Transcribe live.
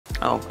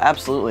Oh,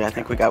 absolutely. I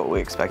think we got what we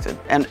expected,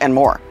 and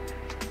more.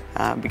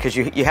 Because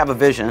you have a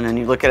vision and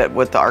you look at it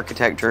what the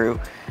architect drew,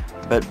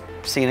 but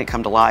seeing it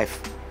come to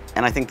life.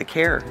 And I think the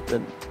care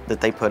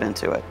that they put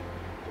into it,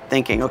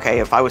 thinking, okay,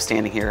 if I was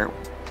standing here,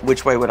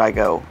 which way would I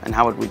go and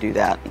how would we do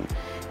that?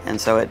 And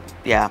so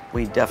yeah,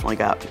 we definitely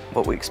got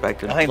what we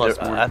expected.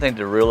 I think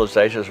the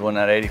realization is when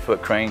that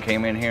 80-foot crane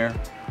came in here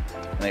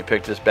and they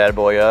picked this bad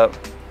boy up,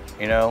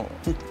 you know,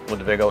 with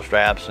the big old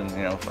straps, and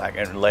you know, I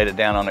laid it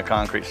down on the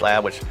concrete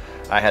slab, which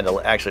I had to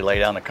actually lay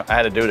down I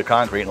had to do the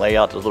concrete and lay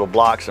out those little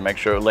blocks to make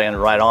sure it landed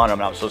right on them.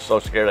 And I was so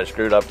scared I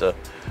screwed up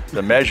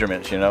the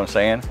measurements, you know what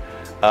I'm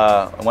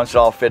saying? Once it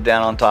all fit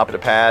down on top of the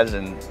pads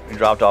and we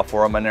dropped all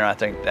 4 of them in there, I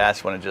think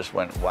that's when it just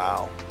went,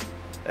 wow.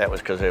 That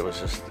was because it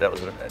was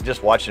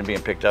just watching it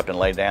being picked up and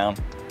laid down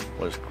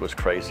was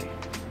crazy.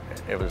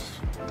 It was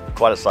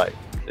quite a sight.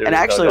 And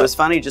actually it was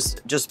funny,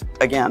 just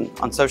again,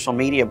 on social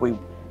media, we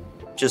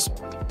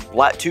just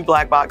 2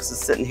 black boxes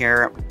sitting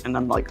here, and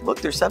I'm like,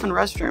 look, there's 7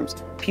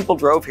 restrooms. People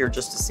drove here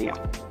just to see them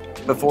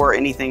before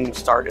anything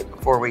started,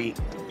 before we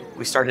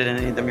started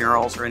any of the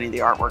murals or any of the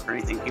artwork or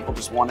anything. People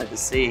just wanted to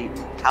see,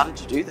 how did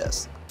you do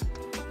this?